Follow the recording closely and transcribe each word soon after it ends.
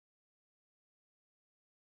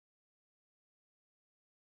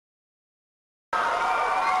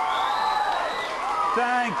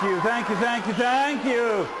Thank you, thank you, thank you, thank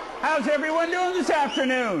you. How's everyone doing this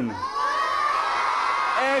afternoon?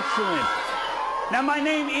 Excellent. Now, my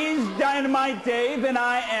name is Dynamite Dave, and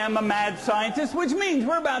I am a mad scientist, which means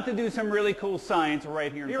we're about to do some really cool science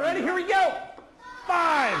right here. You ready? Here we go.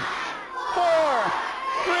 5, 4,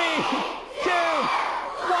 3, 2,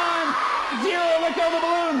 1, 0. Let go of the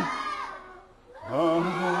balloon. Go.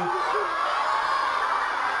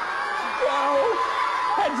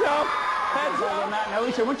 Heads up. Heads up. Now,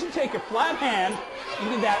 Lisa, I want you to take your flat hand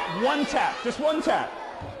and do that one tap. Just one tap.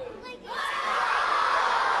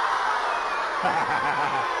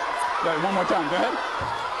 Go ahead, one more time. Go ahead.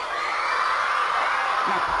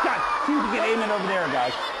 Now, God, see if you can aim it over there,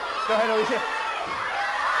 guys. Go ahead, Alicia.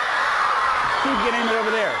 See if you can aim it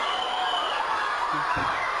over there.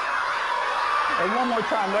 And one more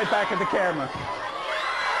time, right back at the camera.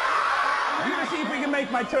 I'm going to see if we can make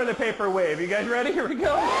my toilet paper wave. You guys ready? Here we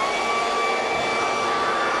go.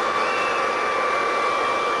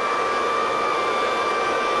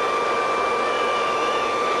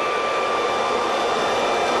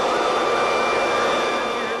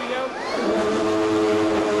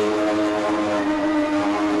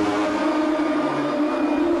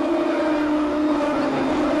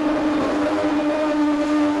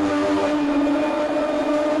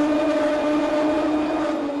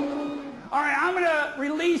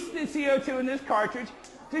 Release the CO2 in this cartridge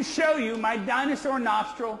to show you my dinosaur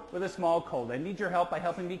nostril with a small cold. I need your help by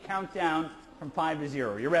helping me count down from 5 to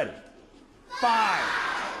 0. You ready? 5,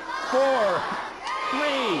 4, 3,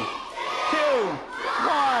 2,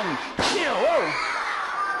 1, 0. Whoa.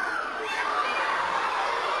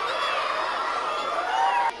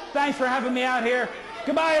 Thanks for having me out here.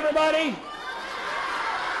 Goodbye, everybody.